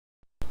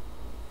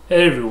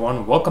Hey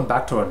everyone, welcome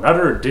back to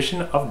another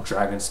edition of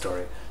Dragon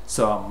Story.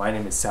 My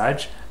name is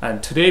Saj,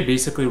 and today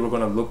basically we're going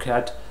to look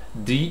at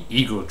the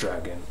Eagle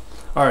Dragon.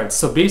 Alright,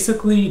 so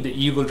basically the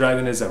Eagle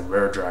Dragon is a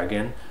rare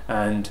dragon,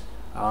 and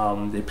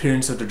the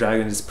appearance of the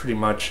dragon is pretty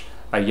much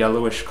a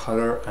yellowish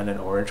color and an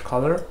orange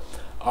color.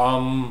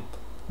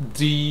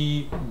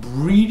 The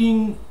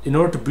breeding, in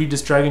order to breed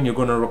this dragon, you're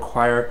going to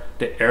require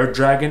the air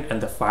dragon and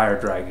the fire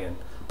dragon.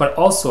 But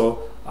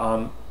also,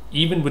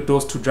 even with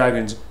those two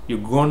dragons, you're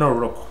going to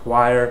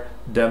require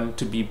them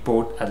to be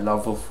both at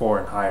level 4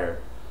 and higher.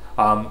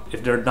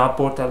 If they're not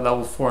both at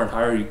level 4 and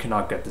higher, you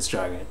cannot get this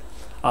dragon.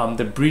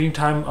 The breeding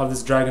time of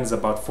this dragon is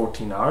about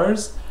 14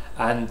 hours,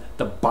 and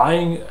the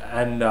buying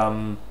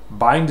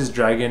this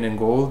dragon in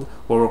gold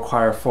will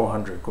require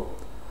 400 gold.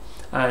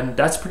 And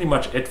that's pretty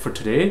much it for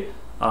today.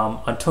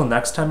 Until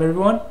next time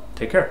everyone,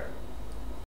 take care.